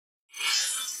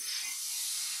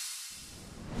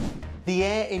The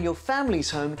air in your family's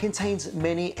home contains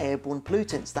many airborne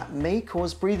pollutants that may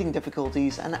cause breathing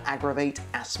difficulties and aggravate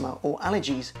asthma or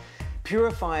allergies.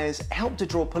 Purifiers help to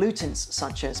draw pollutants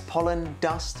such as pollen,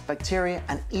 dust, bacteria,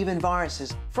 and even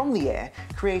viruses from the air,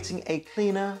 creating a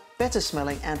cleaner, better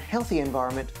smelling and healthy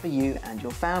environment for you and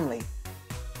your family.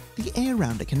 The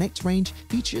AirRounder Connect range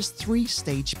features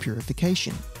 3-stage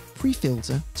purification: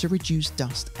 pre-filter to reduce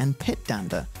dust and pet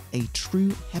dander, a true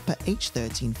HEPA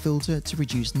H13 filter to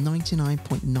reduce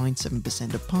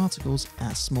 99.97% of particles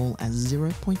as small as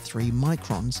 0.3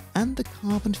 microns, and the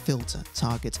carbon filter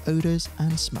targets odours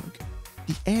and smoke.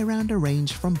 The AirRounder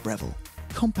range from Breville.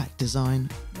 Compact design,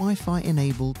 Wi-Fi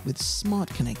enabled with smart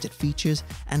connected features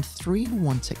and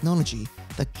 3-in-1 technology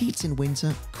that heats in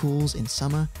winter, cools in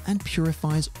summer and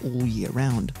purifies all year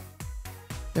round.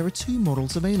 There are 2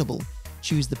 models available.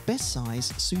 Choose the best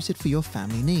size suited for your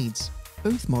family needs.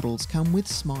 Both models come with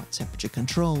smart temperature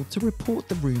control to report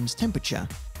the room's temperature.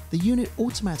 The unit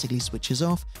automatically switches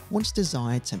off once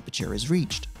desired temperature is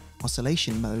reached.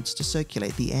 Oscillation modes to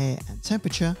circulate the air and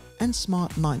temperature, and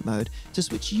smart night mode to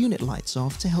switch unit lights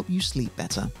off to help you sleep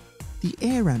better. The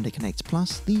AirRounder Connect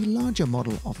Plus, the larger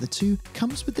model of the 2,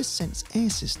 comes with the Sense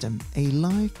Air system, a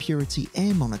live purity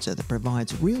air monitor that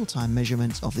provides real-time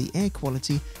measurements of the air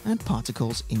quality and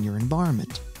particles in your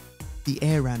environment. The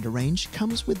AirRounder range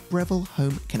comes with Breville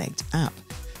Home Connect app.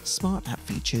 Smart app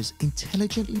features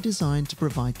intelligently designed to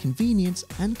provide convenience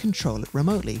and control it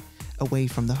remotely, away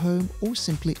from the home or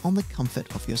simply on the comfort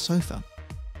of your sofa.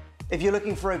 If you're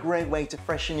looking for a great way to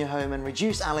freshen your home and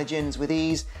reduce allergens with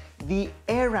ease, the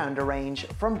AirRounder range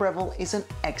from Breville is an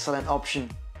excellent option.